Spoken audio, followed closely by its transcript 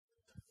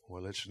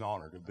Well, it's an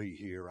honor to be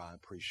here. I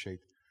appreciate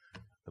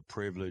the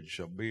privilege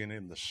of being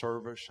in the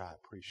service. I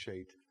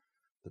appreciate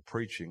the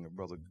preaching of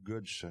Brother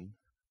Goodson.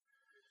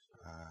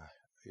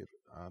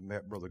 I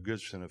met Brother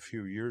Goodson a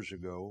few years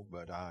ago,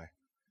 but I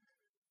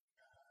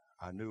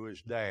knew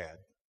his dad.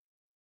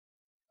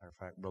 Matter of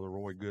fact, Brother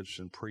Roy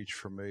Goodson preached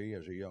for me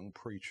as a young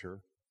preacher,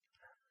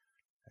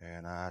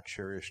 and I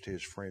cherished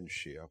his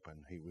friendship,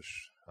 and he was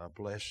a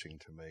blessing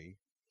to me.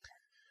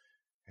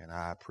 And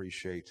I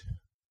appreciate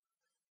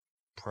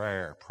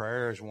prayer.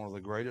 Prayer is one of the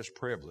greatest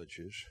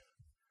privileges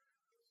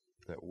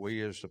that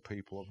we as the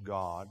people of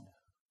God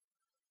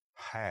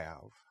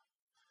have,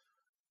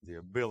 the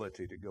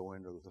ability to go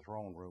into the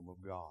throne room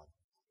of God.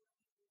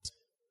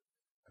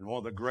 And one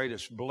of the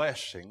greatest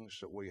blessings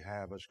that we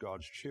have as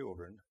God's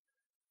children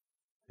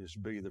is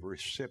be the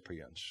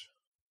recipients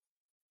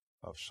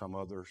of some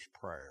other's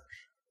prayers.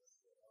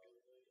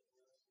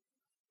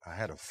 I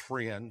had a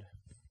friend,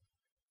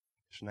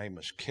 his name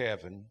is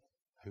Kevin,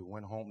 who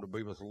went home to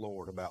be with the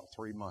Lord about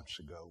 3 months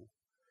ago.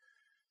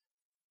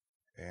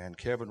 And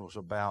Kevin was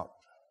about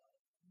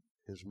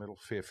his middle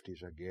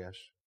 50s, I guess.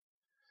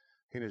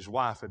 He and his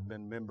wife had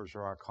been members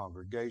of our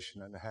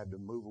congregation and had to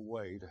move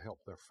away to help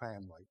their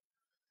family.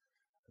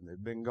 And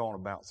they'd been gone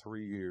about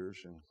 3 years,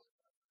 and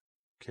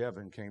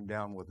Kevin came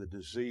down with a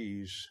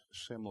disease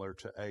similar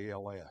to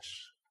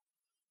ALS.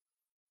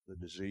 The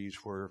disease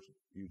where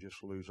you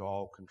just lose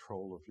all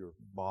control of your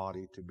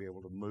body to be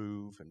able to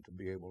move and to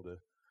be able to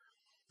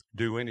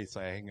do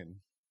anything. And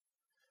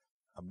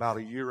about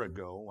a year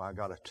ago, I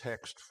got a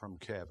text from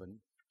Kevin.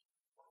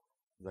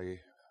 Of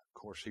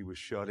course, he was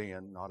shut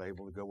in, not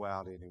able to go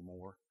out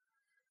anymore.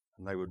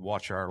 And they would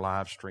watch our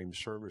live stream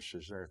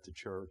services there at the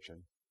church.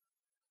 And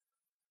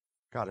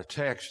got a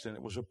text, and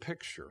it was a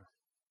picture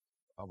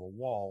of a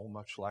wall,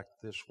 much like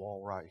this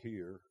wall right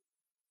here.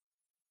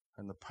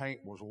 And the paint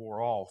was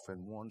wore off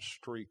and one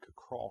streak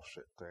across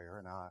it there.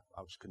 And I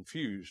was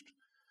confused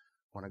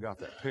when I got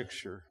that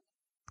picture.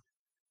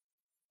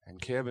 And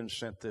Kevin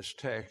sent this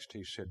text.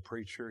 He said,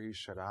 "Preacher," he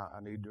said, I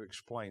need to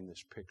explain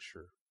this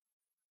picture.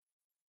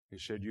 He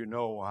said, "You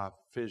know, I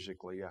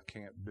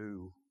can't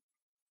do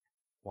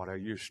what I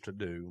used to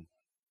do."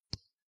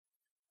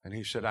 And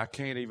he said, "I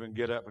can't even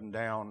get up and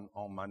down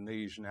on my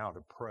knees now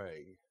to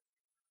pray."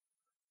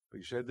 But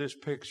he said, "This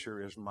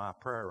picture is my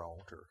prayer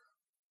altar.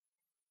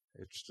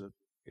 It's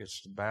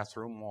the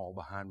bathroom wall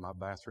behind my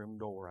bathroom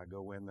door. I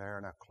go in there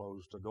and I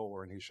close the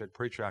door." And he said,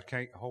 "Preacher, I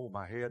can't hold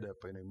my head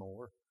up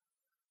anymore.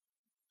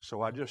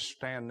 So I just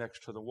stand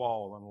next to the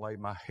wall and lay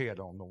my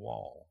head on the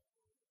wall."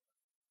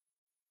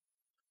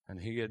 And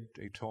he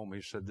told me,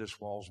 he said, "This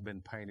wall's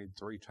been painted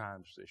 3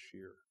 times this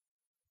year."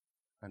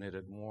 And it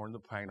had worn the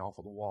paint off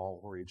of the wall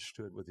where he'd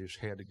stood with his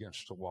head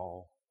against the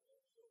wall.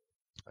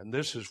 And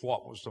this is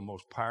what was the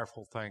most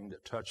powerful thing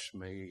that touched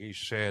me. He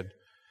said,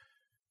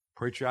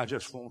 "Preacher, I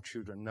just want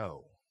you to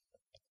know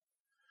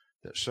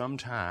that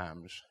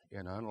sometimes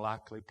in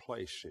unlikely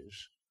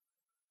places,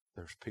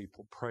 there's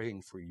people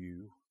praying for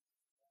you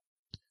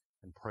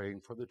and praying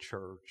for the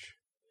church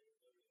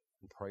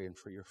and praying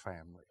for your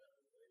family."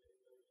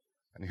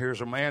 And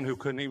here's a man who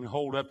couldn't even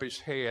hold up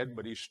his head,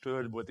 but he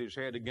stood with his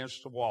head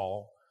against the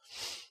wall,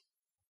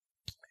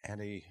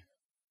 and he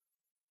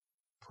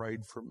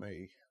prayed for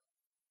me.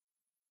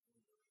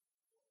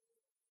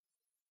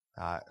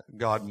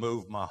 God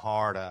moved my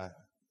heart,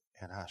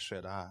 and I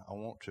said, I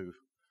want to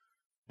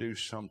do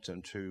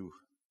something to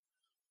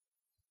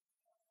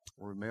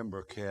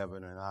remember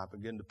Kevin. And I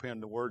began to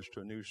pen the words to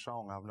a new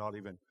song. I've not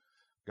even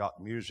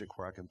got music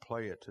where I can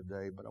play it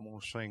today, but I'm going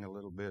to sing a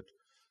little bit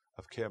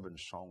of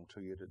Kevin's song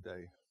to you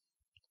today.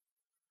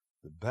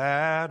 The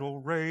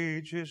battle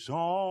rages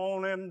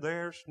on and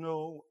there's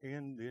no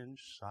end in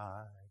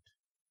sight.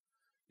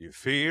 You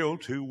feel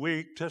too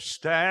weak to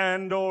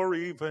stand or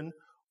even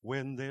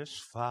win this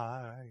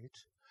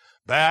fight.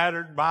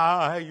 Battered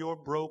by your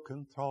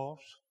broken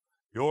thoughts,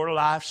 your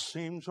life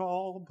seems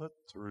all but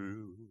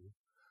through.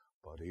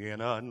 But in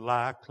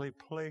unlikely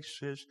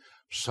places,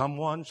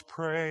 someone's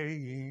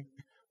praying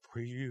for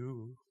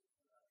you.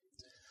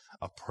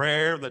 A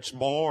prayer that's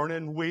born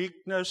in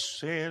weakness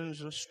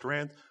sends a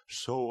strength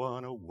so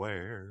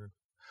unaware.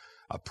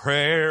 A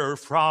prayer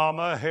from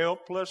a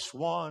helpless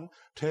one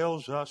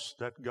tells us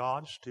that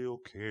God still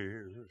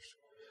cares.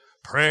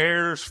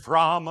 Prayers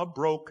from a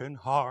broken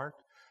heart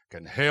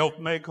can help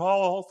make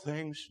all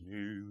things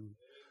new.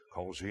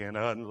 'Cause in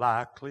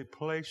unlikely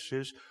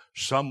places,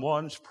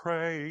 someone's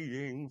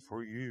praying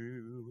for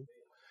you.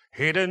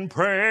 Hidden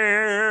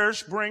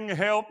prayers bring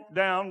help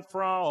down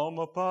from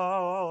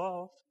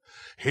above.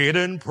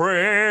 Hidden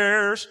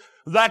prayers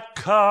that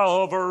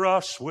cover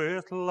us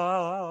with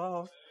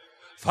love.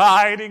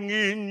 Fighting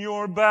in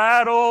your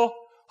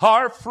battle,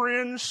 our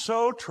friends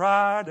so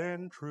tried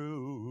and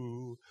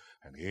true.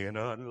 And in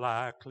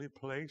unlikely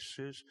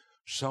places,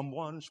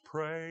 someone's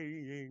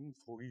praying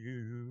for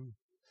you.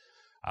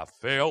 I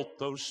felt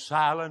those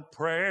silent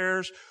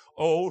prayers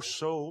oh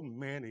so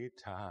many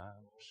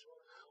times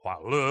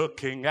while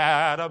looking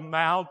at a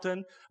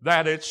mountain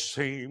that it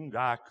seemed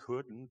I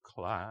couldn't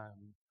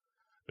climb.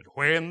 But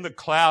when the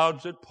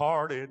clouds had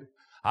parted,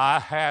 I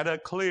had a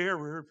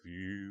clearer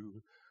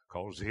view,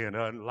 'cause in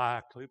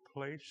unlikely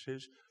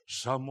places,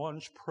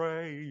 someone's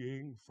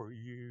praying for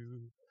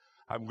you.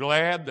 I'm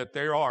glad that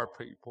there are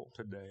people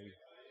today,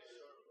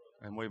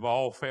 and we've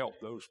all felt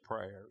those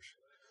prayers.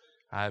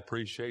 I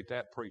appreciate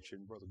that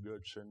preaching, Brother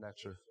Goodson.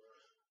 That's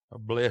a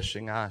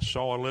blessing. I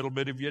saw a little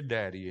bit of your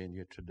daddy in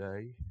you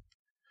today,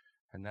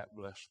 and that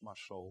blessed my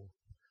soul.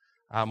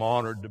 I'm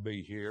honored to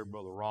be here.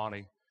 Brother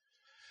Ronnie,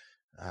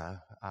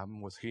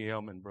 I'm with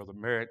him, and Brother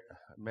Merritt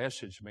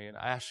messaged me and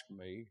asked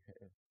me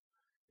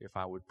if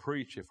I would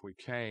preach if we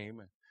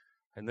came.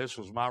 And this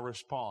was my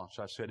response.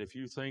 I said, if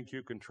you think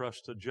you can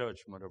trust the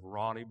judgment of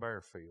Ronnie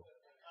Bearfield,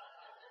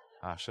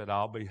 I said,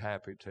 I'll be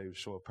happy to.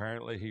 So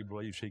apparently he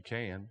believes he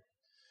can.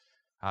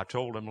 I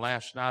told him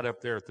last night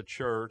up there at the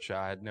church,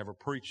 I had never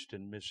preached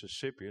in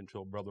Mississippi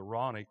until Brother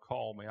Ronnie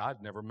called me.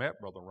 I'd never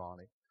met Brother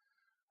Ronnie.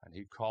 And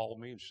he called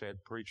me and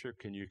said, Preacher,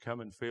 can you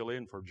come and fill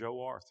in for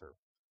Joe Arthur?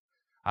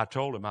 I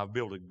told him I've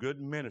built a good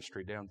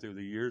ministry down through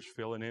the years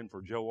filling in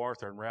for Joe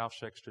Arthur and Ralph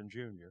Sexton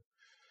Jr.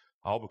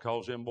 All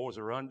because them boys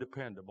are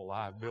undependable.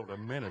 I've built a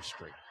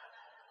ministry.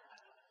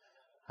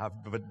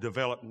 I've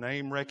developed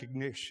name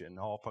recognition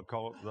all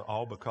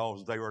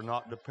because they were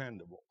not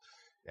dependable.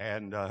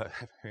 And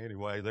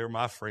anyway, they're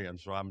my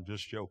friends, so I'm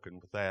just joking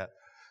with that.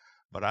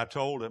 But I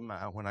told him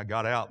when I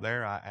got out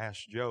there, I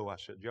asked Joe, I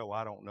said, Joe,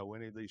 I don't know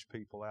any of these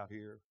people out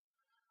here.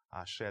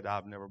 I said,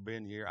 I've never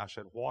been here. I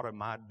said, what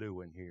am I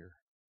doing here?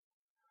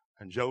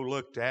 And Joe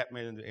looked at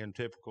me in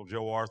typical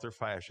Joe Arthur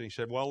fashion. He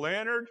said, well,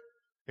 Leonard,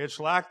 it's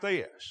like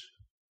this.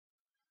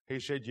 He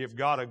said, you've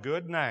got a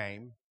good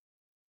name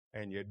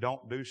and you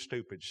don't do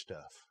stupid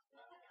stuff.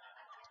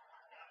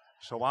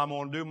 So I'm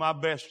going to do my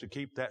best to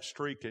keep that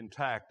streak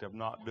intact of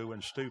not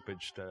doing stupid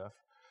stuff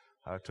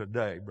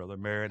today. Brother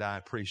Merritt, I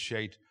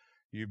appreciate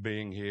you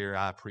being here.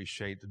 I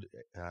appreciate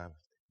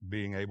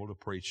being able to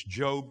preach.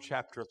 Job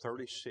chapter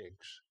 36.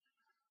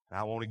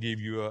 I want to give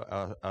you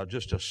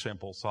just a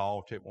simple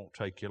thought. It won't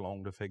take you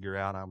long to figure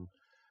out.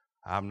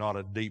 I'm not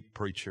a deep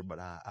preacher, but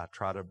I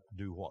try to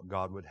do what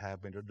God would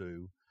have me to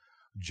do.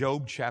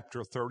 Job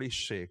chapter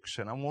 36,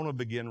 and I want to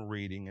begin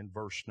reading in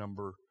verse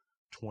number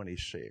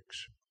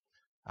 26.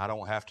 I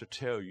don't have to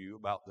tell you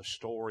about the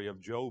story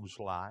of Job's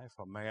life,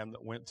 a man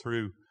that went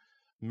through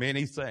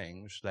many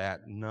things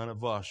that none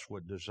of us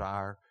would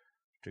desire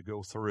to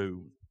go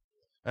through.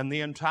 And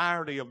the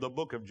entirety of the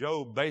book of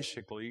Job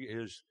basically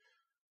is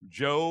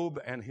Job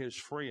and his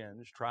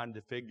friends trying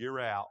to figure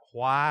out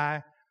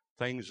why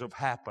things have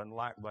happened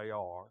like they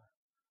are,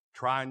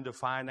 trying to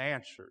find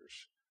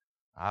answers.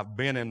 I've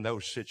been in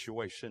those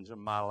situations in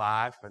my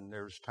life, and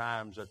there's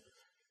times that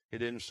it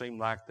didn't seem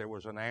like there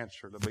was an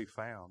answer to be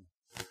found.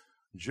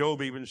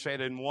 Job even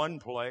said in one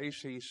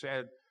place, he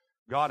said,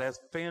 God hath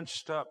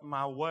fenced up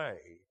my way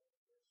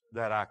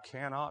that I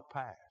cannot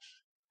pass.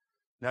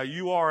 Now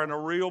you are in a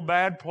real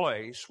bad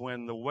place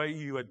when the way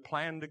you had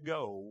planned to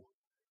go,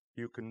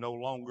 you can no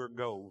longer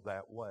go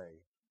that way.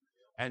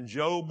 And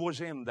Job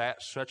was in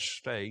that such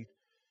state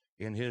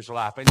in his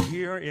life. And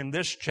here in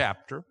this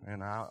chapter,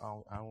 and I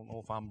don't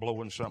know if I'm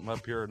blowing something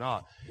up here or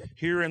not,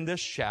 here in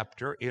this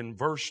chapter, in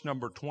verse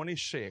number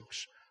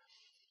 26,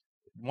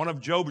 one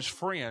of Job's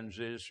friends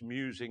is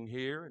musing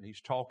here, and he's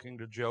talking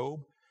to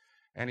Job,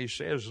 and he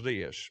says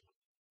this,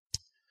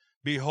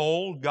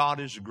 Behold,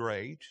 God is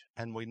great,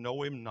 and we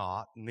know him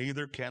not,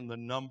 neither can the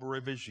number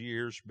of his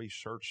years be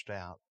searched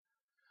out.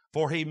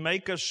 For he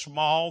maketh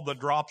small the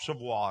drops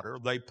of water,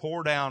 they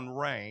pour down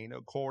rain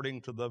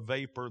according to the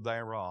vapor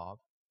thereof,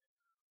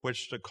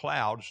 which the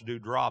clouds do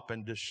drop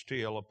and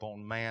distill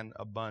upon man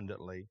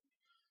abundantly.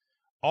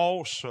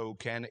 Also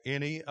can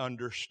any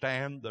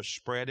understand the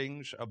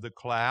spreadings of the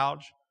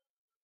clouds,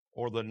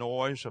 or the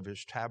noise of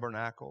his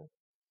tabernacle?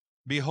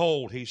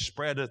 Behold, he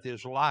spreadeth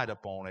his light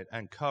upon it,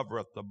 and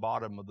covereth the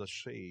bottom of the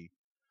sea.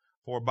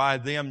 For by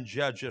them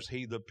judgeth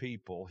he the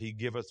people, he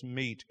giveth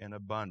meat in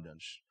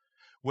abundance.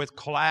 With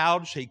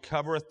clouds he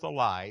covereth the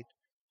light,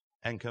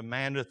 and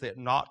commandeth it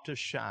not to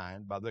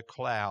shine by the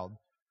cloud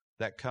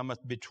that cometh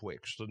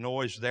betwixt. The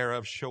noise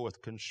thereof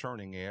showeth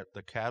concerning it,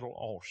 the cattle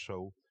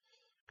also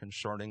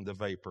concerning the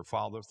vapor.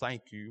 Father,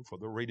 thank you for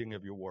the reading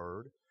of your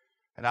word.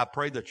 And I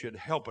pray that you'd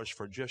help us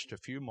for just a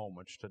few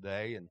moments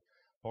today. And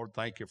Lord,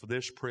 thank you for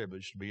this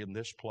privilege to be in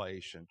this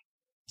place. And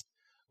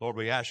Lord,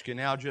 we ask you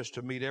now just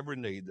to meet every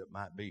need that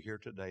might be here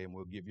today, and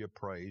we'll give you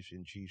praise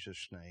in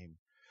Jesus' name.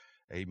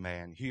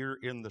 Amen. Here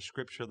in the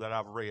scripture that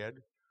I've read,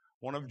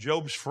 one of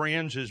Job's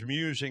friends is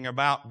musing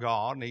about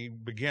God, and he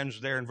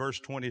begins there in verse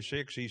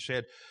 26. He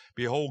said,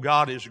 Behold,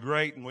 God is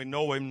great, and we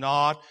know him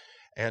not,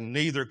 and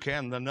neither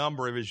can the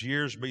number of his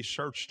years be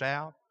searched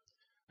out.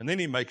 And then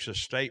he makes a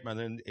statement,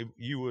 and if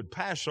you would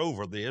pass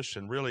over this,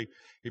 and really,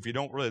 if you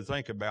don't really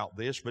think about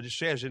this, but it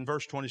says in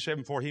verse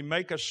 27, For he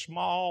maketh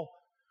small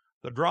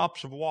the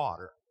drops of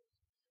water.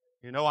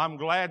 You know, I'm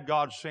glad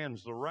God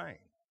sends the rain.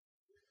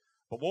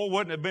 But boy,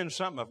 wouldn't it have been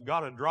something if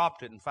God had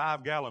dropped it in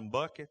 5-gallon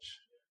buckets?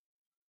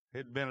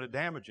 It'd been a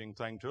damaging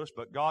thing to us,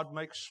 but God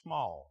makes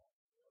small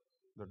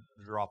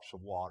the drops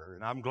of water.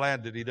 And I'm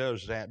glad that he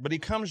does that. But he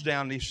comes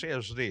down and he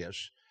says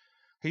this.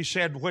 He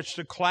said, which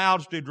the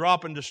clouds do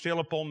drop and distill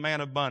upon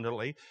man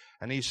abundantly.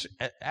 And he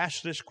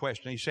asked this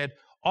question. He said,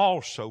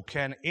 also,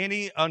 can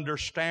any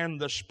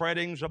understand the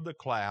spreadings of the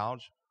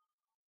clouds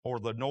or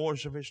the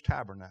noise of his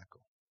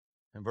tabernacle?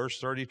 In verse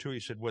 32, he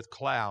said, with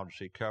clouds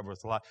he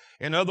covereth light.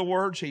 In other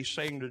words, he's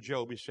saying to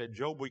Job, he said,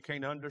 Job, we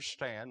can't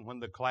understand when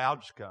the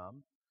clouds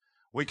come.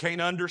 We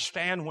can't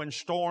understand when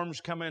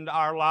storms come into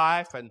our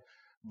life and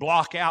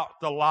block out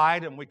the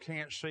light and we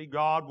can't see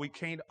God. We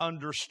can't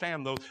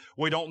understand those.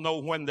 We don't know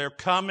when they're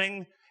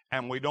coming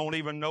and we don't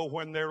even know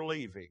when they're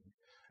leaving.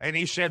 And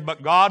he said,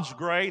 but God's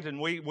great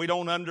and we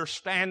don't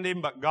understand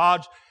Him, but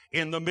God's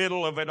in the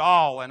middle of it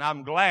all. And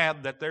I'm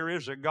glad that there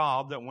is a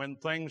God that when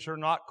things are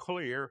not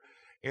clear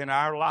in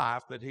our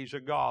life, that He's a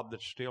God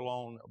that's still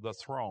on the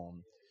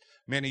throne.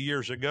 Many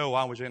years ago,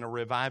 I was in a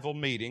revival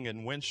meeting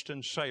in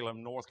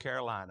Winston-Salem, North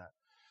Carolina.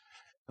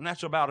 And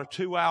that's about a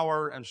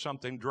 2-hour and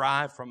something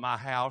drive from my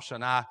house.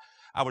 And I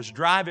was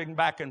driving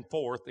back and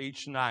forth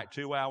each night,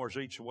 2 hours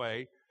each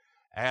way.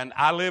 And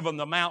I live in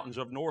the mountains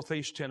of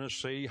northeast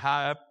Tennessee,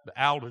 high up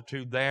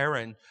altitude there.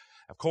 And,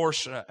 of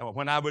course,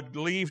 when I would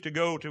leave to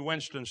go to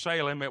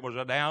Winston-Salem, it was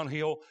a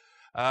downhill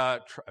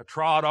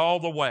trod all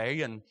the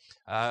way, and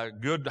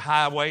good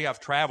highway. I've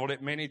traveled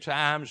it many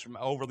times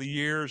over the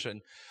years,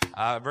 and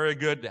very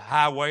good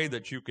highway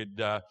that you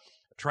could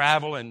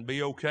travel and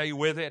be okay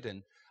with it.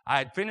 And I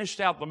had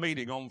finished out the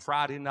meeting on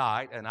Friday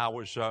night, and I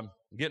was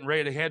getting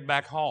ready to head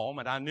back home,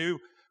 and I knew,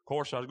 of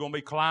course, I was going to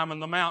be climbing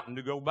the mountain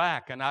to go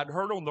back. And I'd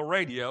heard on the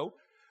radio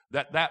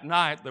that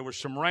night there was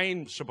some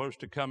rain supposed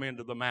to come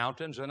into the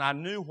mountains, and I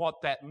knew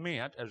what that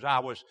meant as I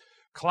was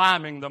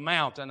climbing the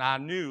mountain. I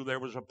knew there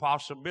was a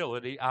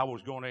possibility I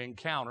was going to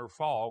encounter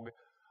fog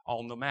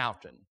on the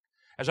mountain.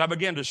 As I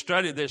began to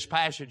study this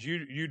passage,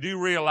 you do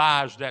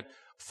realize that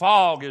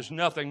fog is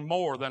nothing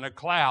more than a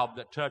cloud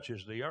that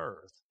touches the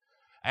earth.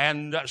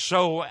 And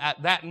so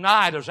at that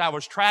night, as I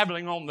was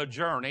traveling on the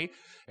journey,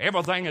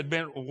 everything had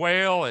been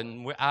well,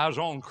 and I was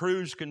on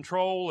cruise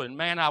control, and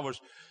man, I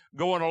was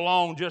going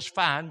along just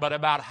fine. But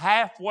about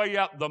halfway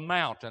up the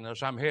mountain,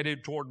 as I'm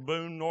headed toward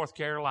Boone, North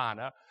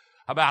Carolina,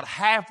 about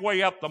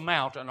halfway up the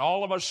mountain,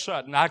 all of a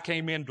sudden, I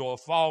came into a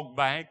fog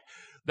bank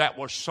that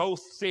was so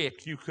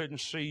thick you couldn't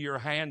see your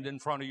hand in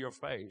front of your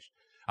face.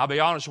 I'll be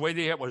honest with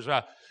you, it was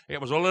a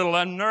little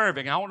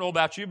unnerving. I don't know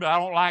about you, but I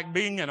don't like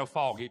being in a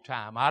foggy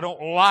time. I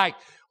don't like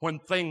when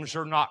things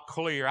are not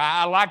clear.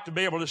 I like to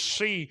be able to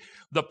see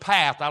the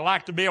path. I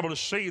like to be able to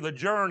see the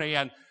journey.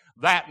 And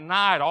that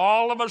night,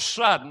 all of a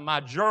sudden,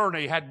 my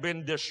journey had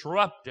been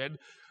disrupted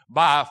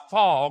by a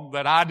fog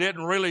that I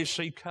didn't really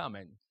see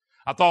coming.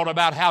 I thought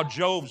about how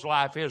Job's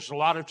life is. A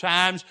lot of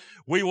times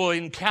we will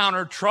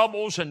encounter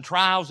troubles and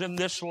trials in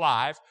this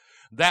life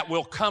that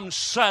will come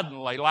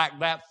suddenly like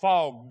that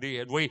fog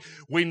did. We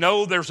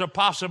know there's a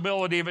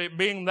possibility of it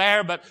being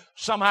there, but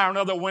somehow or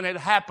another when it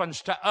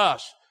happens to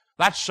us,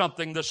 that's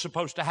something that's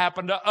supposed to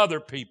happen to other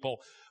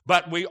people.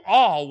 But we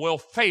all will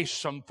face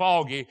some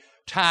foggy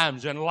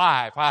times in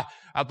life. I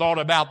thought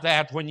about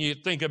that when you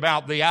think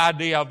about the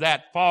idea of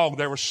that fog.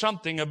 There was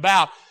something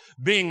about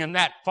being in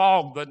that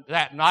fog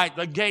that night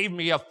that gave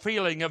me a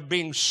feeling of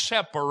being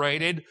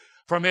separated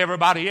from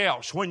everybody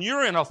else. When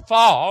you're in a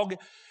fog,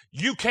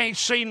 you can't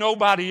see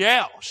nobody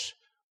else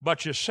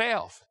but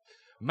yourself.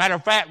 Matter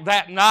of fact,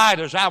 that night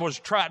as I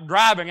was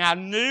driving, I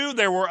knew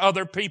there were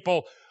other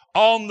people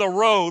on the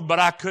road, but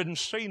I couldn't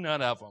see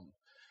none of them.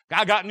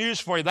 I got news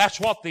for you. That's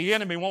what the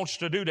enemy wants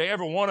to do to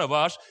every one of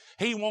us.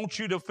 He wants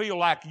you to feel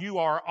like you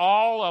are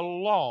all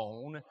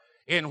alone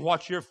in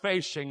what you're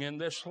facing in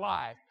this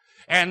life.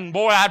 And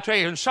boy, I tell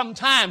you, and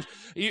sometimes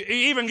you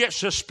even get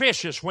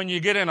suspicious when you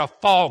get in a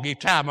foggy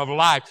time of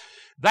life.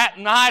 That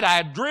night I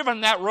had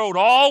driven that road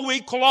all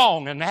week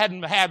long and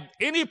hadn't had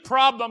any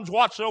problems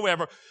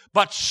whatsoever.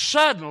 But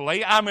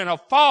suddenly I'm in a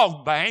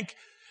fog bank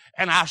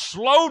and I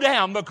slow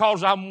down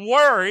because I'm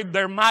worried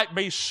there might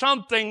be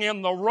something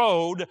in the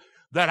road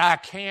that I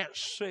can't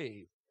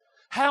see.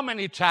 How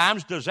many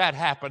times does that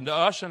happen to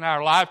us in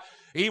our life?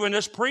 Even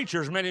as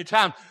preachers, many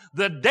times.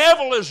 The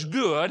devil is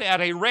good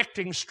at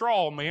erecting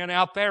straw men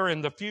out there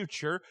in the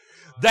future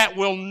that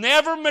will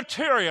never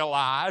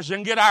materialize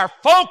and get our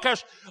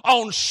focus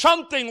on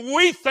something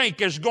we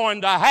think is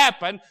going to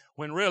happen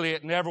when really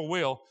it never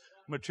will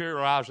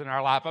materialize in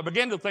our life. I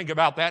began to think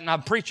about that, and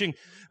I'm preaching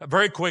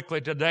very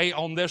quickly today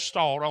on this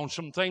thought, on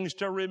some things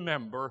to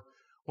remember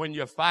when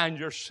you find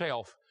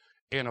yourself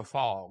in a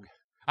fog.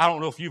 I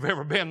don't know if you've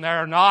ever been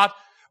there or not,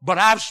 but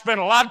I've spent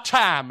a lot of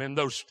time in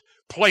those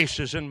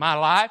places in my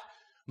life.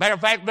 Matter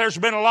of fact, there's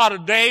been a lot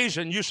of days,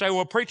 and you say,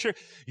 well, preacher,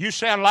 you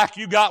sound like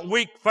you got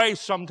weak faith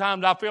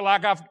sometimes. I feel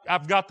like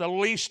I've got the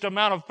least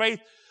amount of faith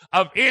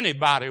of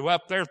anybody. Well,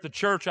 up there at the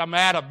church I'm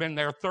at, I've been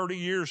there 30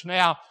 years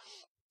now.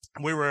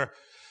 We were,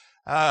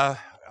 of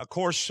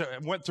course,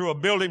 went through a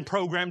building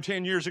program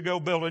 10 years ago,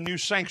 built a new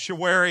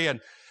sanctuary,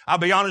 and I'll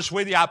be honest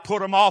with you, I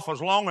put them off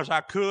as long as I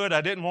could.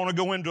 I didn't want to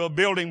go into a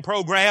building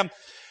program.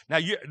 Now,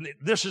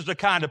 this is the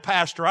kind of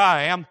pastor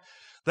I am.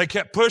 They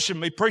kept pushing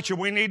me, preacher,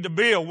 we need to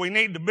build, we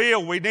need to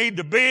build, we need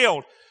to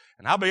build.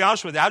 And I'll be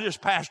honest with you, I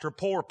just pastor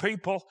poor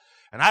people,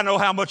 and I know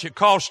how much it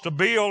costs to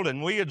build,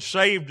 and we had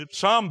saved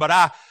some, but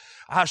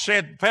I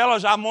said,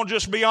 fellas, I'm going to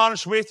just be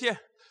honest with you.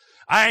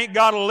 I ain't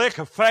got a lick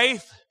of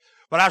faith,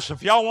 but I said,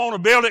 if y'all want to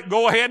build it,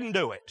 go ahead and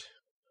do it.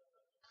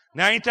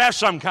 Now, ain't that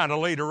some kind of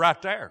leader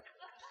right there?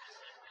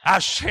 I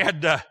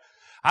said,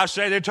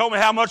 they told me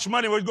how much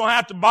money we was going to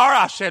have to borrow.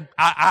 I said,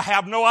 I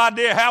have no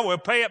idea how we'll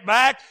pay it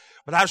back.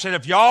 But I said,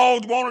 if y'all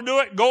want to do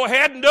it, go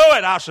ahead and do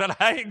it. I said,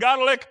 I ain't got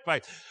a lick of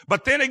faith.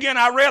 But then again,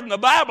 I read in the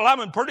Bible, I'm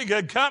in pretty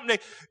good company,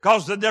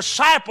 because the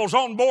disciples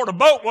on board a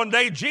boat one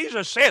day,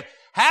 Jesus said,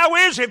 how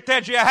is it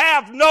that you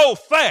have no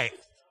faith?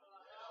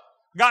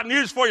 Got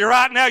news for you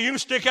right now. You can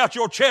stick out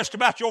your chest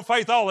about your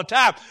faith all the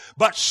time,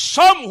 but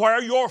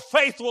somewhere your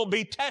faith will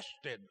be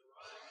tested.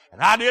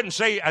 And I didn't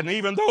say, and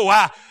even though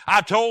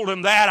I told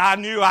him that, I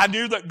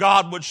knew that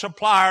God would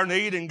supply our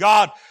need, and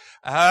God,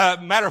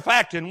 matter of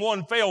fact, in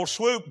one fell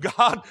swoop,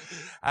 God,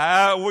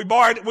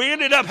 we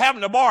ended up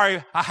having to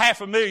borrow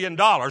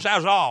 $500,000. That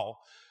was all.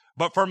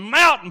 But for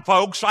mountain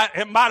folks,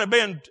 it might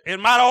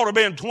ought to have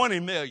been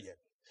 $20 million.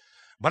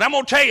 But I'm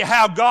going to tell you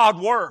how God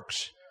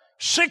works.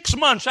 6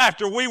 months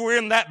after we were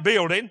in that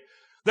building,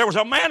 there was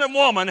a man and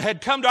woman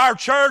had come to our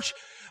church.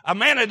 A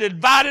man had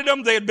invited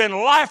them. They had been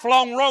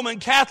lifelong Roman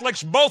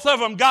Catholics. Both of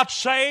them got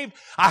saved.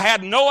 I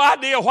had no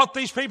idea what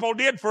these people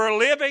did for a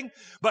living.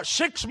 But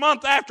 6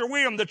 months after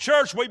we were in the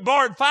church, we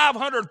borrowed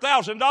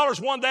 $500,000.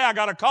 One day I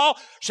got a call,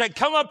 said,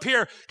 come up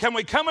here. Can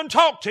we come and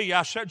talk to you?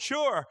 I said,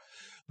 sure.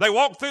 They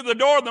walked through the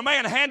door. The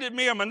man handed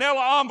me a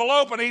manila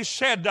envelope, and he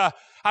said,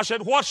 I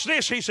said, what's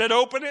this? He said,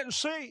 open it and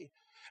see.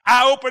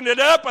 I opened it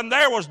up, and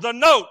there was the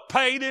note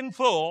paid in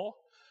full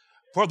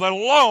for the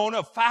loan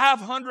of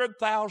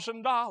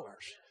 $500,000.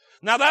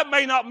 Now, that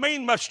may not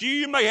mean much to you.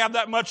 You may have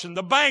that much in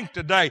the bank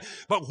today.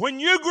 But when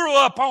you grew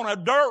up on a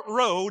dirt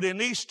road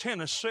in East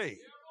Tennessee,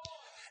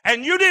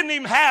 and you didn't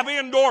even have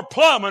indoor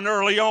plumbing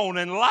early on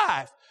in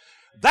life,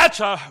 that's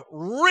a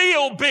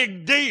real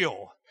big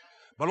deal.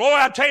 But Lord,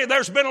 I tell you,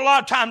 there's been a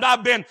lot of times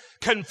I've been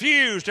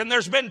confused, and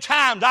there's been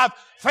times I've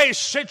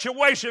faced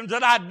situations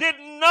that I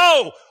didn't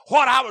know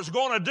what I was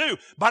going to do.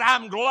 But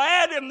I'm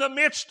glad in the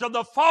midst of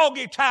the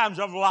foggy times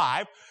of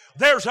life,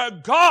 there's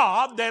a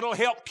God that'll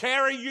help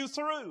carry you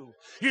through.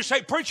 You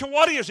say, preacher,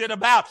 what is it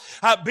about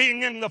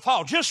being in the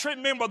fog? Just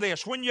remember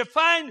this. When you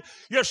find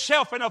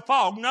yourself in a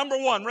fog, number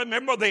one,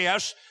 remember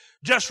this.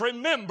 Just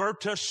remember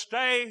to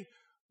stay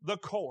the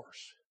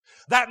course.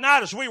 That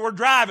night as we were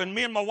driving,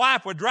 me and my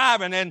wife were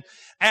driving, and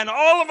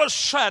all of a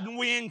sudden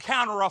we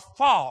encounter a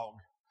fog.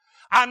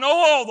 I know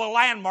all the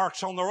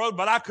landmarks on the road,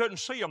 but I couldn't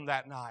see them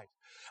that night.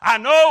 I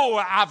know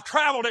I've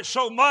traveled it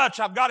so much,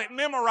 I've got it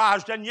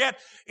memorized, and yet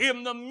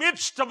in the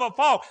midst of a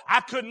fog, I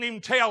couldn't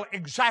even tell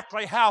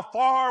exactly how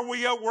far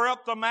we were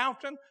up the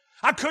mountain.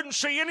 I couldn't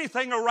see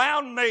anything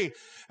around me.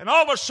 And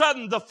all of a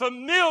sudden, the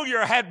familiar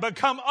had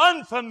become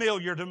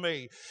unfamiliar to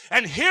me.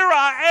 And here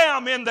I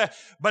am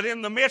but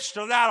in the midst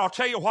of that, I'll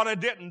tell you what I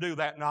didn't do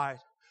that night.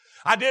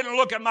 I didn't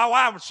look at my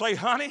wife and say,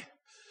 honey,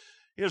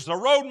 is the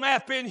road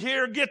map in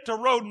here? Get the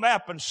road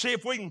map and see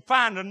if we can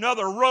find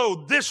another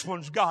road. This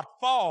one's got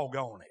fog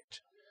on it.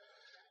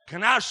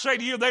 Can I say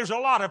to you, there's a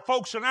lot of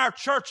folks in our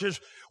churches,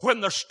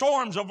 when the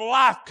storms of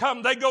life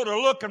come, they go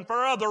to looking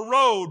for other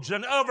roads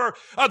and other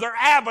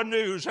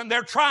avenues, and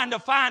they're trying to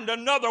find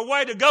another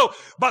way to go.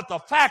 But the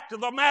fact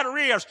of the matter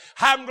is,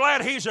 I'm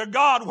glad He's a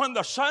God when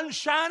the sun's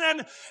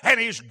shining, and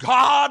He's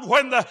God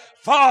when the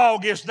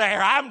fog is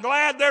there. I'm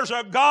glad there's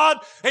a God,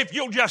 if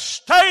you'll just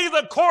stay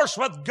the course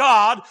with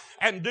God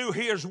and do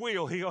His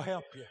will, He'll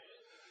help you.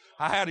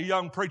 I had a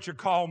young preacher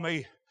call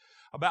me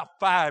about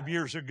 5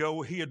 years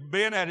ago. He had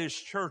been at his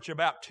church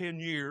about 10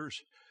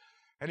 years.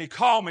 And he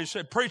called me and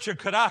said, preacher,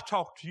 could I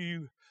talk to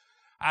you?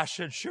 I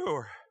said,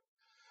 sure.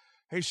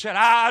 He said,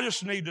 I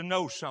just need to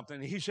know something.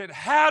 He said,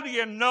 how do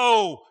you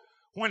know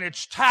when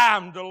it's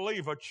time to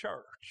leave a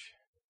church?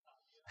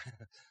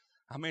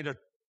 I mean, a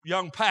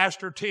young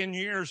pastor, 10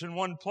 years in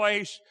one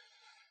place.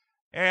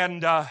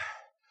 And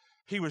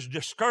he was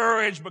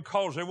discouraged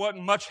because there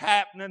wasn't much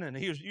happening. And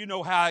he was, you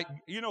know how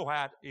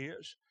it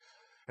is.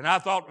 And I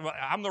thought,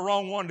 I'm the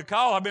wrong one to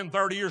call. I've been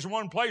 30 years in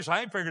one place.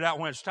 I ain't figured out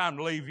when it's time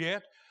to leave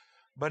yet.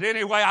 But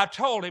anyway, I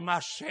told him,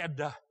 I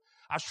said, I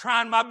was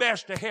trying my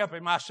best to help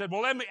him. I said,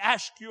 well, let me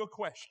ask you a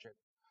question.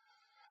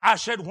 I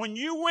said, when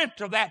you went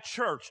to that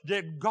church,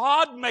 did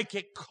God make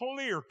it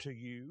clear to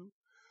you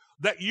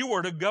that you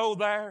were to go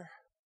there?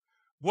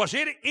 Was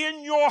it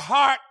in your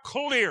heart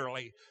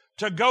clearly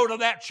to go to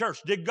that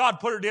church? Did God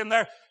put it in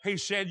there? He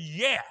said,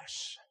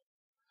 yes.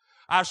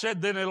 I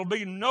said, then it'll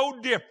be no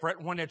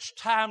different when it's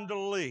time to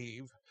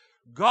leave.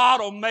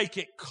 God will make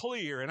it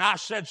clear. And I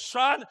said,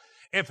 son,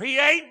 if He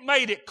ain't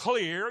made it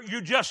clear, you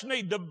just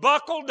need to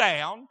buckle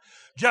down,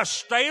 Just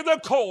stay the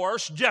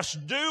course.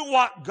 Just do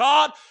what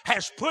God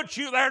has put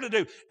you there to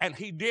do. And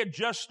he did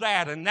just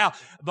that. And now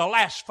the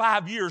last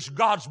 5 years,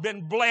 God's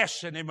been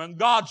blessing him and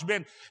God's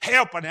been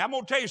helping him. I'm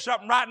going to tell you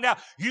something right now.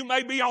 You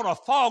may be on a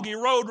foggy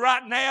road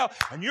right now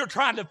and you're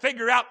trying to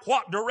figure out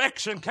what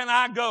direction can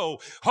I go?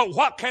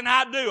 What can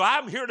I do?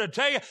 I'm here to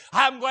tell you,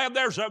 I'm glad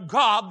there's a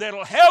God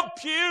that'll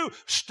help you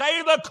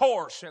stay the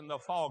course in the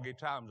foggy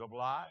times of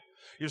life.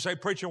 You say,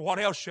 preacher, what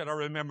else should I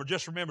remember?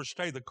 Just remember,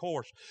 stay the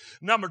course.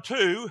 Number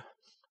 2,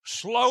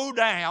 slow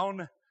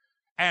down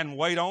and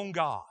wait on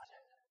God.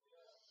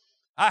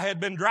 I had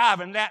been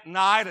driving that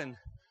night and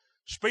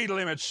speed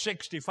limit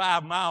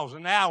 65 miles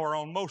an hour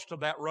on most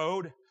of that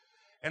road.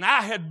 And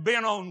I had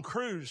been on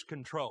cruise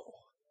control.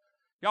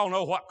 Y'all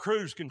know what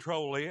cruise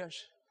control is.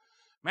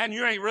 Man,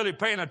 you ain't really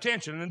paying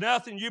attention to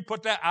nothing. You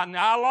put that,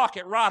 I lock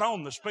it right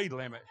on the speed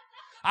limit.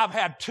 I've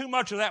had too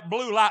much of that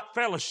blue light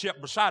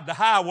fellowship beside the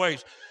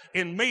highways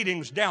in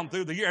meetings down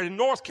through the year. In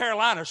North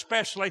Carolina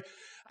especially,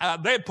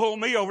 they'd pull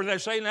me over and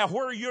they'd say, now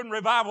where are you in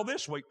revival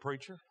this week,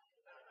 preacher?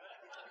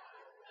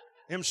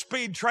 Them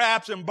speed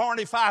traps and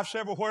Barney Fifes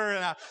everywhere.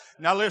 And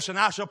now listen,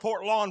 I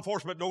support law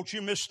enforcement. Don't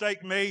you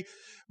mistake me.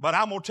 But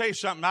I'm going to tell you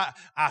something.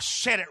 I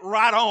set it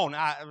right on.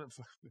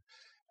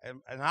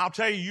 And I'll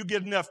tell you, you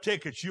get enough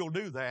tickets, you'll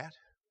do that.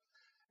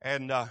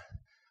 And I'll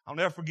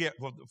never forget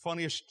the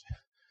funniest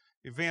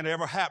event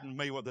ever happened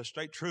to me with a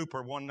state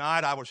trooper. One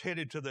night I was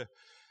headed to the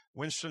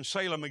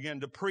Winston-Salem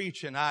again to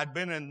preach, and I'd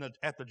been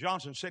at the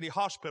Johnson City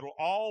Hospital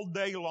all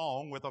day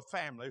long with a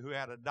family who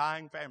had a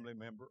dying family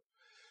member.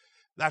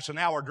 That's an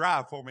hour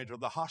drive for me to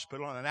the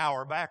hospital and an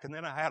hour back, and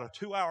then I had a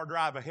 2-hour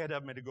drive ahead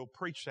of me to go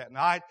preach that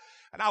night,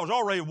 and I was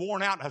already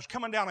worn out, and I was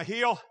coming down a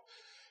hill,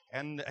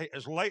 and it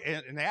was late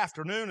in the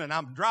afternoon, and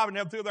I'm driving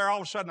up through there.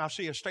 All of a sudden, I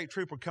see a state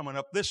trooper coming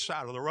up this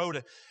side of the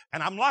road,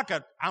 and I'm like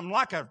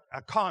a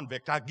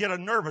convict. I get a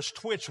nervous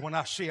twitch when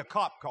I see a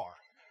cop car.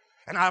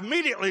 And I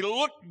immediately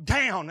looked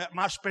down at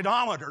my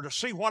speedometer to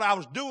see what I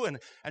was doing.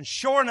 And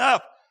sure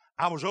enough,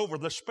 I was over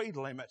the speed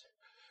limit.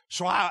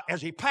 So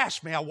as he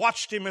passed me, I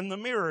watched him in the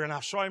mirror and I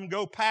saw him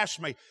go past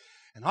me.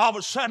 And all of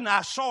a sudden,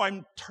 I saw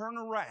him turn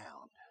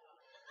around.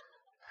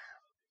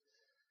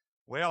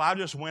 Well, I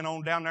just went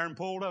on down there and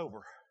pulled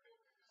over.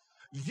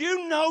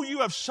 You know you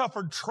have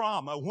suffered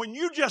trauma when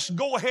you just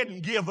go ahead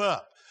and give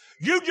up.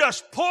 You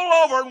just pull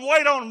over and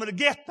wait on him to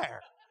get there.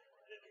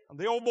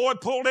 The old boy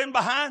pulled in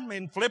behind me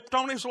and flipped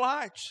on his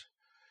lights.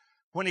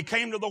 When he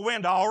came to the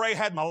window, I already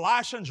had my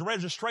license,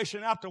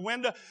 registration out the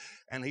window,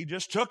 and he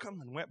just took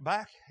them and went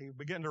back. He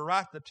began to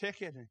write the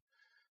ticket, and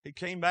he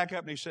came back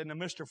up and he said, now,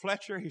 Mr.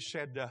 Fletcher, he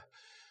said,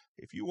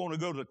 if you want to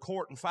go to the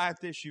court and fight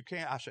this, you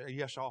can. I said,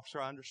 yes,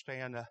 officer, I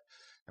understand.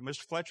 And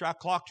Mr. Fletcher, I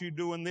clocked you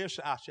doing this.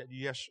 I said,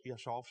 yes,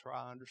 officer,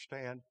 I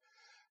understand.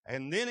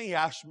 And then he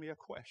asked me a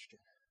question.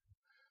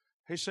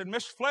 He said,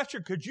 Mr.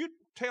 Fletcher, could you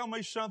tell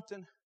me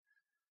something?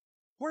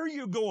 Where are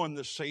you going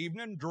this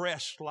evening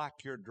dressed like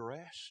you're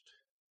dressed?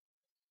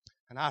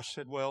 And I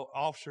said, well,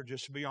 officer,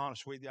 just to be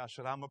honest with you, I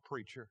said, I'm a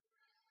preacher.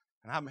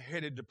 And I'm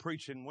headed to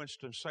preach in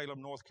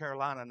Winston-Salem, North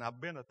Carolina. And I've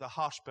been at the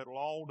hospital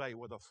all day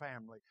with a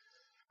family.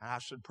 And I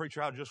said,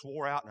 preacher, I just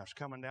wore out. And I was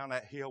coming down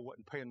that hill,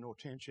 wasn't paying no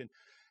attention.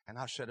 And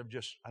I said,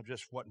 I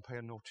just wasn't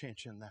paying no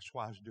attention. That's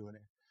why I was doing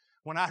it.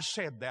 When I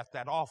said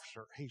that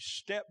officer, he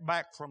stepped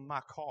back from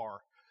my car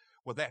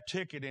with that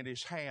ticket in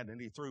his hand. And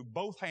he threw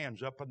both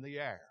hands up in the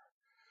air.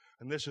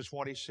 And this is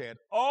what he said.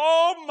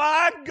 Oh,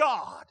 my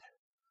God,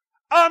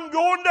 I'm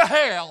going to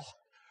hell.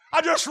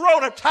 I just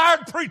wrote a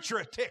tired preacher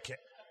a ticket.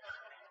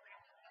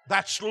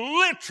 That's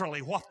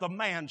literally what the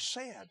man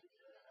said.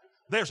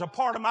 There's a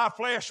part of my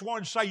flesh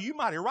wanted to say, you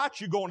mighty right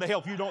you're going to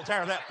hell if you don't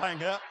tear that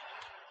thing up.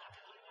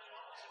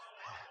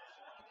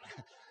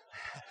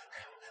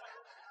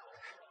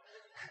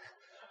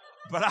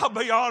 But I'll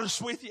be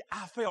honest with you,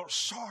 I felt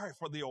sorry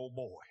for the old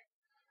boy.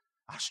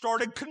 I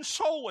started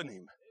consoling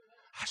him.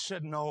 I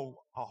said, no,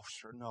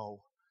 officer,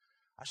 no.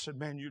 I said,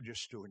 man, you're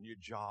just doing your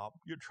job.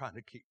 You're trying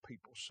to keep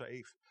people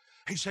safe.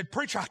 He said,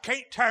 preacher, I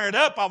can't tear it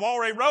up. I've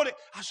already wrote it.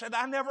 I said,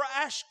 I never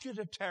asked you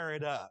to tear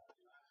it up.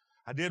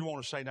 I did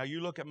want to say, now you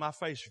look at my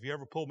face. If you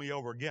ever pull me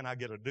over again, I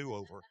get a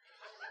do-over.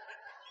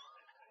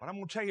 But I'm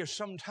going to tell you,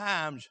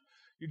 sometimes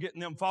you're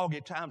getting them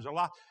foggy times a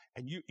lot,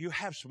 and you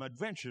have some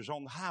adventures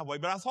on the highway.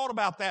 But I thought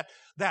about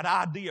that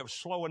idea of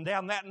slowing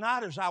down. That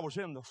night as I was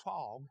in the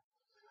fog,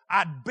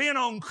 I'd been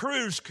on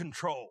cruise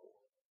control.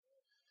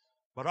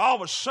 But all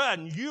of a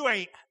sudden, you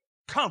ain't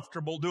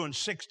comfortable doing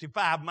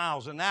 65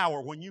 miles an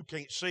hour when you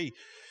can't see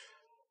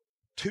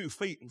 2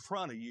 feet in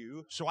front of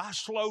you. So I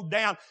slowed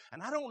down,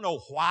 and I don't know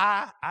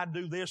why I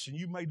do this, and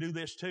you may do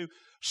this too.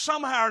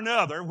 Somehow or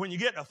another, when you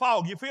get in a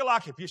fog, you feel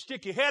like if you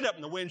stick your head up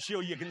in the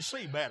windshield, you can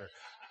see better.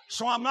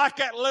 So I'm like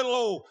that little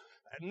old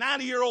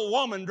 90-year-old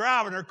woman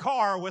driving her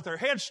car with her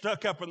head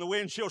stuck up in the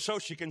windshield so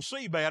she can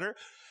see better.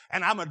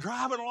 And I'm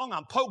driving along,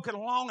 I'm poking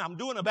along, I'm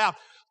doing about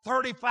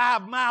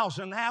 35 miles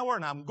an hour,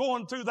 and I'm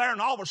going through there,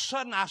 and all of a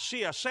sudden I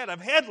see a set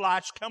of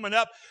headlights coming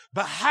up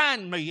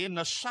behind me in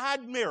the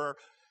side mirror,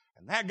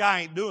 and that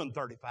guy ain't doing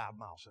 35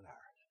 miles an hour.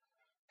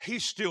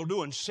 He's still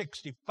doing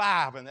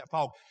 65 in that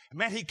fog. And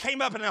man, he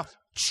came up and now,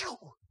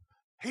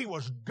 he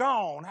was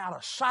gone out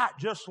of sight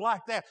just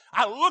like that.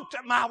 I looked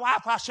at my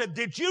wife. I said,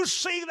 did you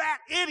see that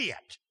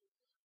idiot?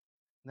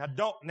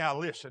 Now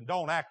listen,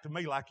 don't act to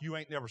me like you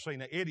ain't never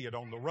seen an idiot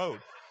on the road.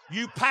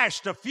 You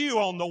passed a few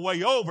on the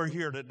way over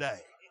here today.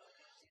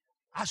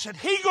 I said,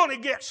 he going to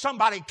get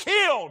somebody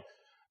killed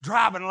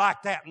driving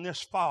like that in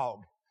this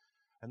fog.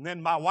 And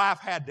then my wife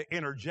had to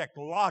interject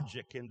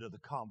logic into the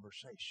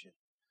conversation.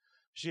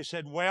 She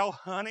said, well,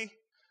 honey,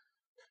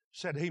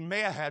 said he may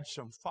have had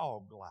some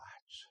fog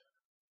lights.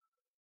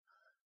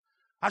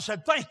 I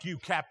said, thank you,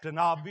 Captain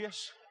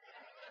Obvious.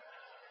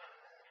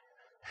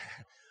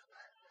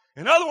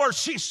 In other words,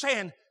 she's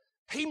saying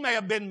he may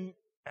have been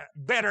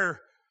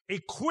better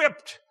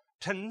equipped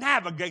to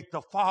navigate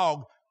the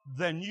fog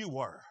than you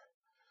were.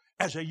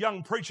 As a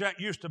young preacher, that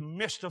used to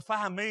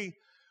mystify me.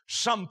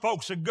 Some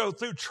folks would go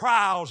through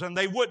trials and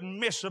they wouldn't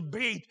miss a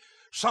beat.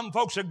 Some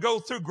folks would go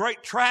through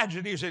great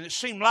tragedies and it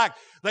seemed like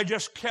they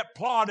just kept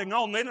plodding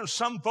on. Then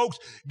some folks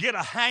get a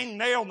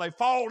hangnail and they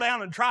fall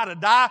down and try to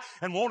die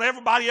and want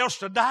everybody else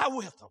to die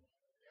with them.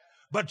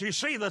 But you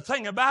see, the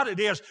thing about it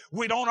is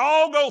we don't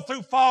all go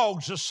through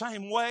fogs the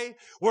same way.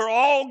 We're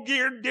all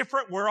geared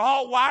different. We're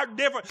all wired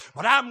different.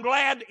 But I'm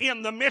glad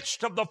in the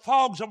midst of the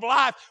fogs of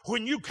life,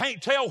 when you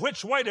can't tell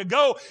which way to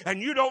go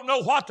and you don't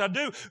know what to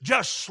do,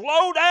 just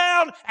slow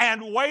down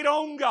and wait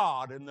on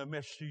God in the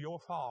midst of your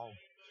fog.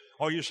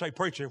 Or you say,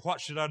 preacher, what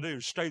should I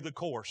do? Stay the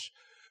course.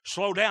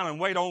 Slow down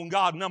and wait on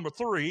God. Number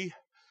 3,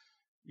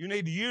 you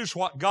need to use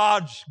what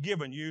God's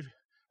given you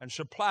and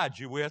supplied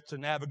you with to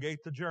navigate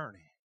the journey.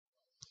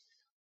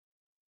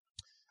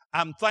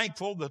 I'm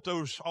thankful that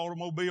those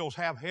automobiles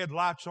have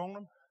headlights on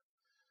them.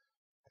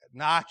 At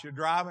night you're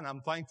driving,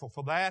 I'm thankful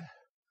for that.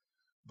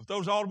 But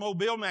those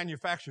automobile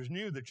manufacturers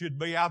knew that you'd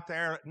be out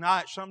there at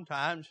night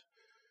sometimes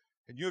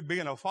and you'd be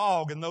in a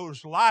fog, and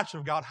those lights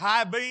have got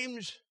high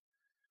beams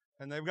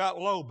and they've got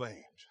low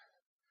beams.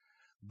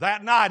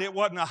 That night it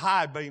wasn't a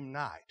high beam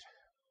night.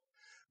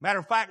 Matter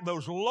of fact,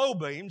 those low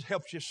beams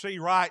helps you see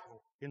right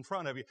in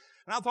front of you.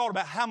 And I thought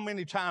about how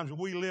many times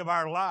we live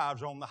our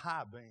lives on the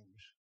high beams.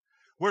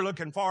 We're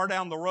looking far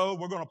down the road.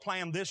 We're going to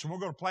plan this and we're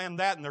going to plan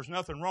that, and there's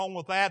nothing wrong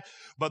with that.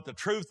 But the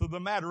truth of the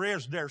matter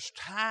is there's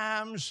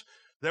times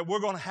that we're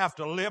going to have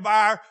to live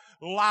our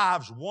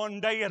lives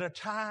one day at a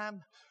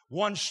time,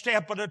 one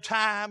step at a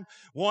time,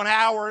 1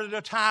 hour at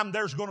a time.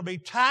 There's going to be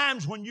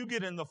times when you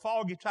get in the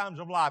foggy times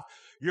of life,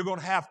 you're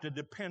going to have to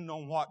depend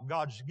on what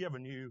God's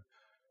given you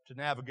to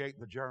navigate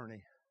the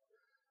journey.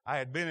 I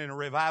had been in a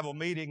revival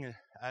meeting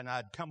and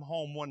I'd come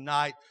home one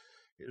night.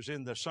 It was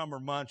in the summer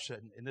months,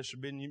 and this had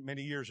been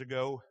many years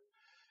ago,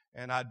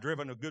 and I'd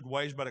driven a good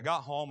ways, but I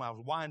got home, I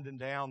was winding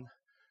down.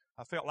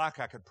 I felt like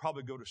I could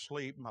probably go to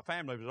sleep. My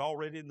family was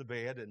already in the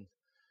bed, and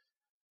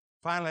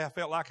finally I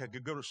felt like I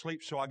could go to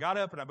sleep, so I got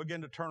up and I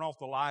began to turn off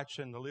the lights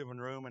in the living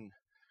room, and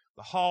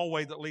the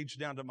hallway that leads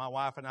down to my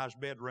wife and I's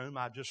bedroom,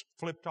 I just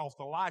flipped off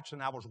the lights,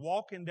 and I was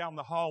walking down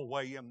the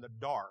hallway in the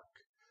dark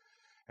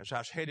as I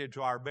was headed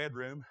to our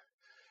bedroom,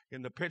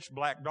 in the pitch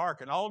black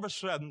dark, and all of a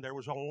sudden there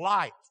was a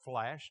light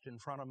flashed in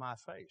front of my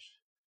face.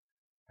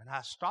 And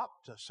I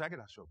stopped a second.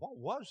 I said, what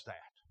was that?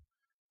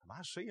 Am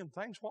I seeing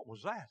things? What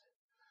was that?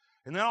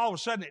 And then all of a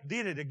sudden it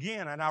did it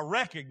again, and I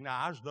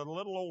recognized that a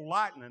little old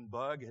lightning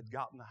bug had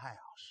got in the house.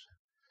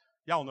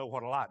 Y'all know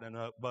what a lightning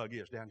bug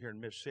is down here in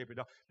Mississippi.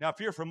 Now, if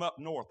you're from up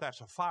north,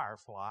 that's a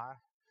firefly.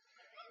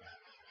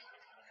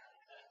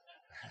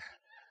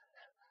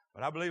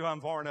 But I believe I'm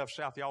far enough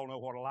south, y'all know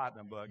what a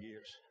lightning bug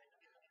is.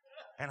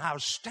 And I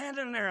was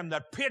standing there in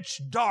the pitch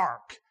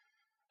dark,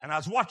 and I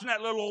was watching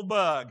that little old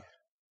bug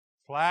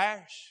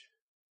flash,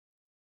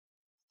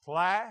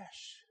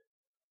 flash,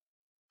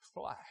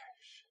 flash.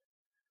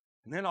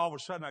 And then all of a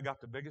sudden I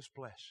got the biggest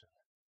blessing.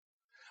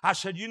 I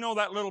said, you know,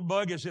 that little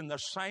bug is in the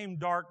same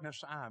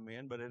darkness I'm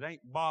in, but it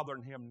ain't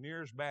bothering him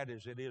near as bad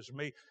as it is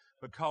me,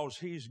 because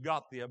he's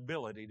got the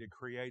ability to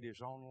create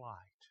his own light.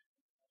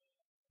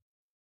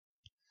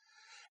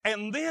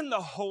 And then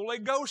the Holy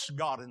Ghost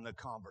got in the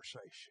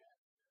conversation.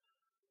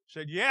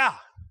 Said, yeah,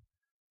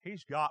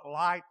 he's got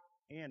light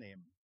in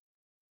him.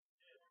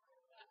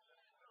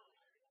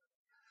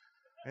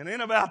 And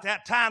then about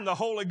that time, the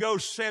Holy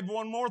Ghost said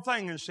one more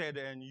thing and said,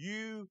 and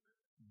you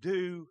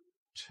do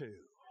too.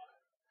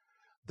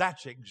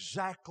 That's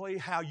exactly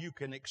how you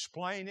can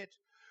explain it.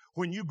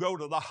 When you go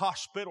to the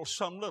hospital,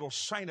 some little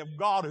saint of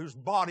God whose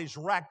body's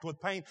racked with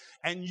pain,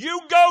 and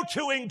you go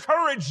to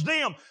encourage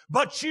them,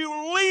 but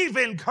you leave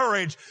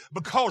encouraged,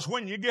 because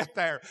when you get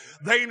there,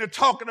 they ain't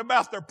talking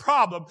about their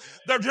problem.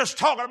 They're just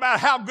talking about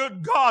how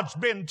good God's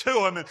been to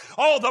them and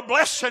all the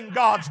blessing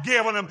God's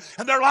given them.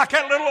 And they're like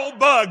that little old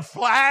bug,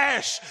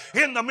 flash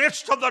in the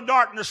midst of the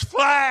darkness,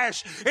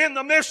 flash in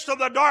the midst of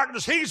the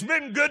darkness. He's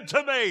been good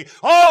to me.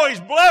 Oh,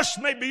 He's blessed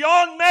me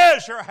beyond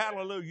measure.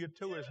 Hallelujah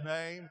to His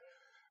name.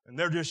 And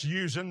they're just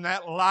using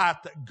that light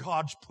that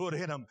God's put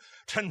in them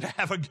to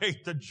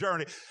navigate the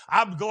journey.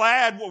 I'm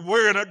glad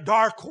we're in a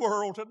dark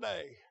world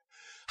today.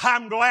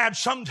 I'm glad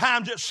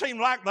sometimes it seemed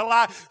like the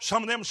light.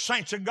 Some of them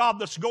saints of God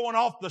that's going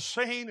off the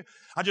scene.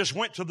 I just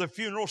went to the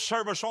funeral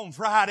service on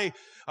Friday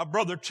of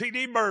Brother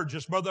T.D.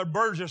 Burgess. Brother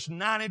Burgess,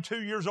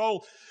 92 years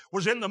old,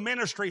 was in the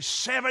ministry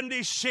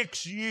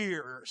 76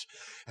 years.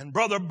 And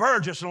Brother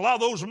Burgess and a lot of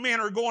those men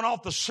are going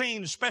off the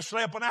scene,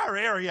 especially up in our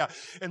area.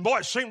 And boy,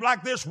 it seems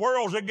like this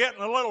world's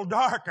getting a little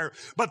darker.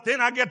 But then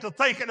I get to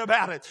thinking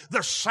about it.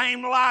 The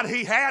same light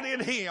he had in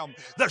him,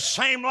 the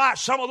same light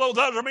some of those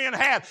other men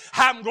had.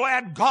 I'm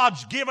glad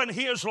God's given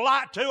His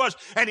light to us,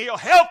 and He'll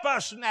help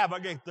us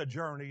navigate the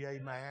journey.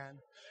 Amen.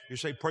 You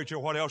say, preacher,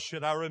 what else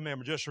should I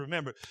remember? Just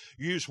remember,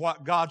 use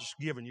what God's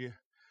given you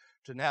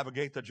to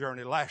navigate the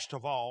journey. Last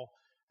of all,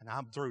 and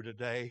I'm through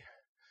today,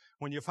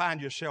 when you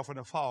find yourself in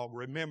a fog,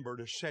 remember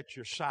to set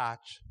your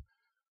sights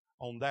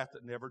on that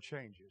never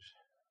changes.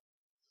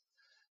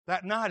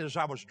 That night as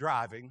I was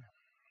driving,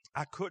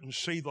 I couldn't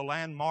see the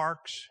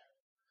landmarks.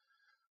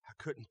 I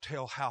couldn't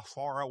tell how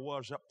far I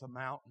was up the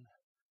mountain.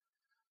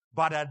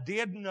 But I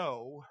did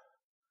know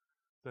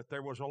that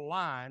there was a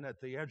line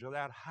at the edge of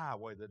that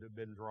highway that had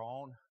been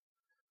drawn.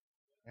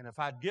 And if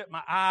I'd get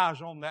my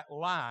eyes on that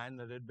line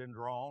that had been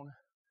drawn,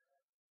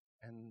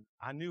 and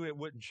I knew it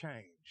wouldn't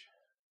change.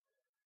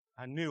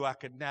 I knew I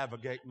could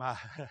navigate my...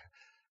 Let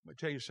me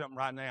tell you something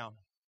right now.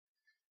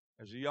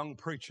 As a young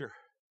preacher,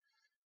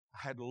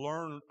 I had to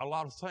learn a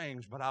lot of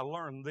things, but I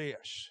learned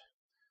this.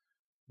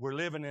 We're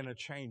living in a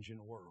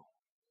changing world.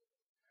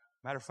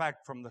 Matter of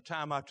fact, from the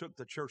time I took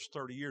the church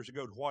 30 years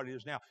ago to what it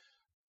is now,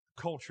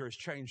 culture has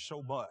changed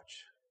so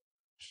much.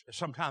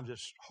 Sometimes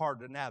it's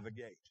hard to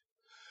navigate.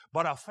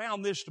 But I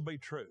found this to be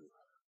true.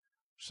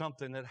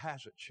 Something that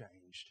hasn't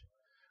changed.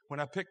 When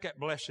I pick that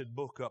blessed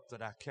book up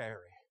that I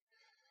carry,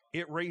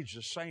 it reads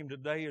the same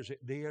today as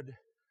it did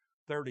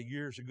 30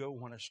 years ago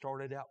when I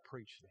started out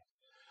preaching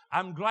it.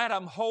 I'm glad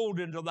I'm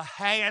holding to the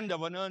hand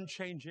of an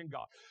unchanging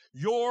God.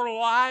 Your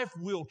life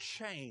will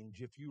change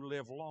if you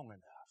live long enough.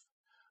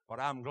 But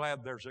I'm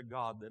glad there's a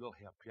God that'll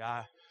help you.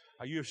 I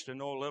used to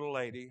know a little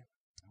lady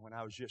when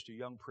I was just a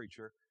young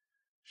preacher.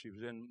 She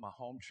was in my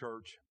home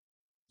church.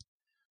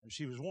 And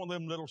she was one of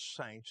them little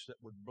saints that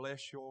would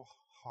bless your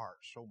heart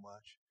so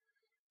much.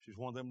 She's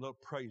one of them little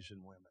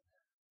praising women.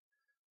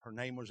 Her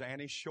name was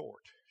Annie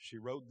Short. She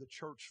rode the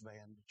church van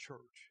to church.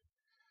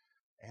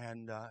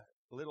 And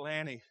little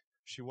Annie,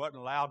 she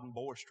wasn't loud and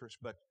boisterous,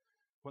 but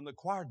when the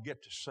choir would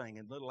get to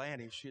singing, little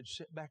Annie, she'd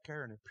sit back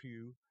there in a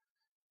pew,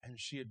 and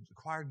the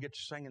choir would get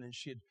to singing, and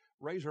she'd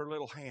raise her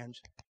little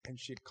hands, and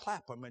she'd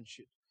clap them, and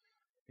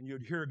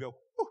you'd hear her go,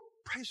 woo,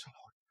 praise the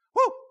Lord,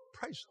 woo,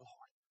 praise the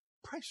Lord,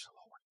 praise the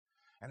Lord.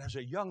 And as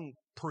a young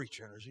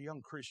preacher, and as a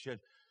young Christian,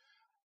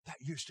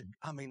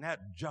 that'd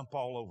jump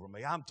all over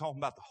me. I'm talking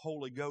about the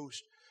Holy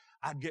Ghost.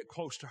 I'd get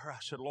close to her. I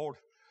said, Lord,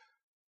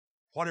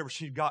 whatever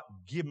she's got,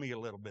 give me a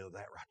little bit of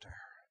that right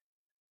there.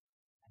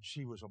 And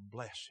she was a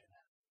blessing.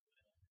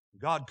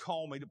 God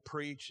called me to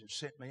preach and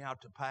sent me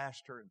out to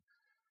pastor.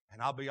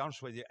 And I'll be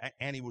honest with you,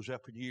 Annie was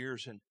up in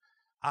years, and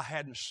I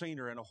hadn't seen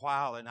her in a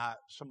while, and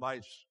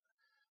somebody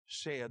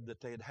said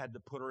that they had to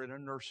put her in a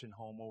nursing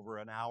home over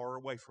an hour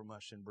away from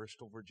us in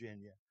Bristol,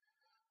 Virginia.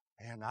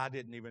 And I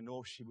didn't even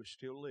know if she was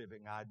still living.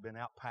 I'd been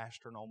out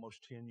pastoring almost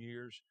 10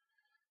 years,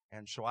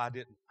 and so I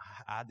didn't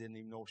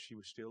even know if she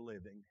was still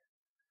living.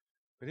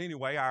 But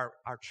anyway, our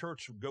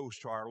church goes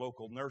to our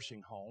local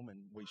nursing home, and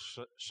we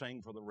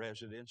sing for the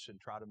residents and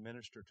try to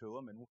minister to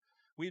them. And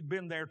we'd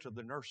been there to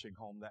the nursing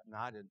home that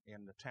night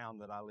in the town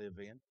that I live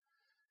in.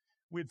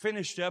 We'd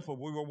finished up, and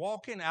we were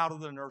walking out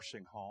of the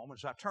nursing home.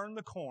 As I turned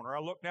the corner, I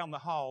looked down the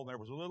hall, and there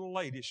was a little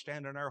lady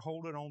standing there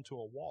holding on to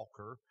a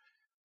walker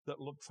that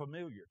looked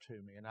familiar to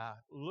me. And I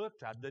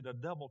did a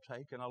double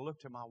take, and I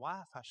looked at my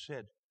wife. I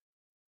said,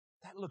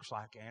 that looks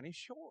like Annie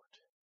Short.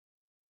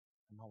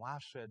 And my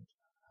wife said,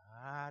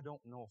 I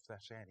don't know if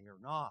that's Annie or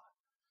not.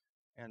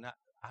 And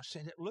I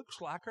said, it looks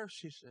like her.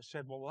 She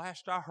said, well,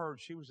 last I heard,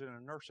 she was in a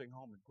nursing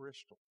home in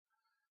Bristol.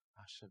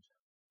 I said,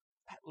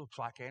 that looks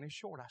like Annie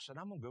Short. I said,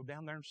 I'm going to go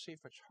down there and see if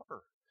it's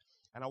her.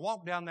 And I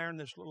walked down there, and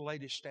this little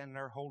lady standing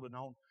there holding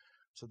on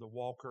to the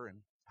walker. And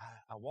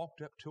I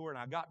walked up to her, and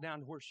I got down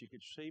to where she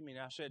could see me.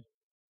 And I said,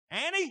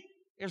 Annie,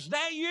 is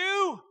that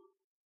you?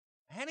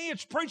 Annie,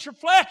 it's Preacher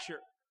Fletcher.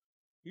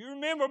 You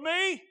remember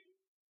me?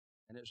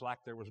 And it's like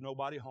there was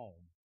nobody home.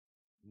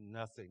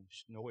 Nothing.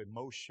 No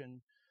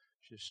emotion.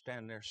 Just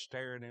standing there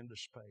staring into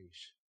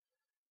space.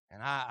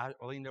 And I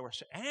leaned over and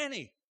said,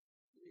 Annie,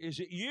 is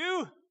it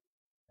you?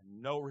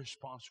 And no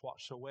response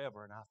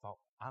whatsoever. And I thought,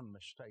 I'm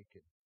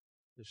mistaken.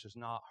 This is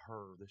not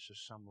her. This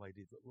is some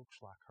lady that looks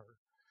like her.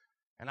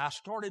 And I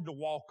started to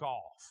walk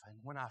off. And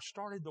when I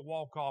started to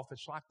walk off,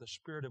 it's like the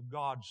Spirit of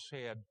God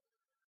said,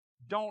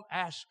 don't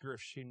ask her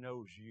if she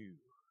knows you.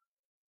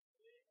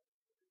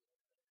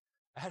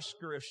 Ask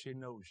her if she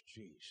knows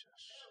Jesus.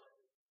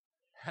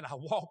 And I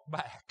walked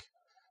back.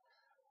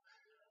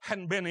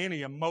 Hadn't been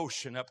any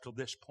emotion up to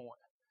this point.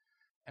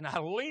 And I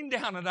leaned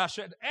down and I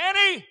said,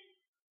 Annie,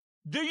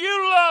 do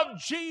you love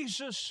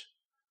Jesus?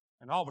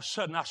 And all of a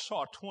sudden I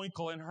saw a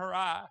twinkle in her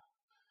eye.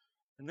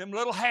 And them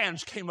little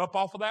hands came up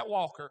off of that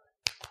walker.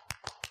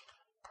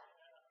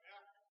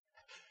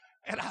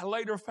 And I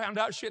later found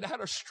out she had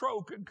had a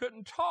stroke and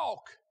couldn't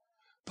talk.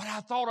 But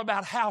I thought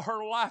about how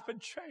her life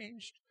had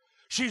changed.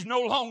 She's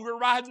no longer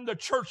riding the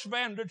church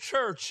van to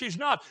church. She's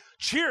not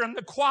cheering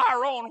the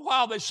choir on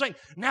while they sing.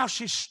 Now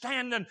she's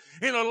standing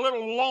in a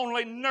little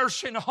lonely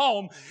nursing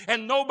home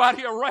and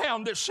nobody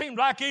around that seems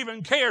like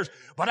even cares.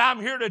 But I'm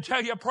here to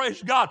tell you,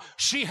 praise God,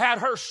 she had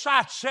her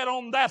sights set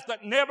on that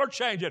never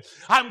changes.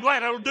 I'm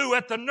glad it'll do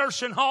at the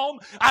nursing home.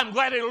 I'm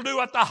glad it'll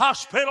do at the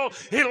hospital.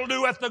 It'll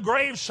do at the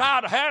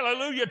graveside.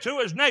 Hallelujah to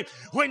His name.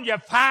 When you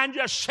find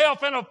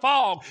yourself in a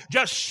fog,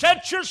 just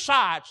set your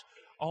sights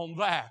on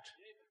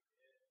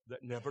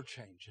that never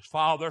changes.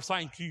 Father,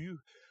 thank you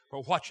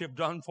for what you've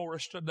done for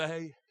us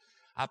today.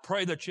 I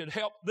pray that you'd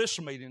help this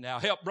meeting now.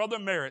 Help Brother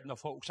Merritt and the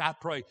folks. I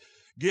pray,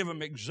 give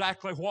them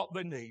exactly what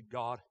they need,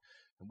 God.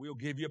 And we'll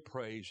give you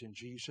praise in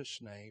Jesus'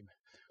 name.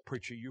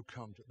 Preacher, you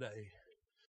come today.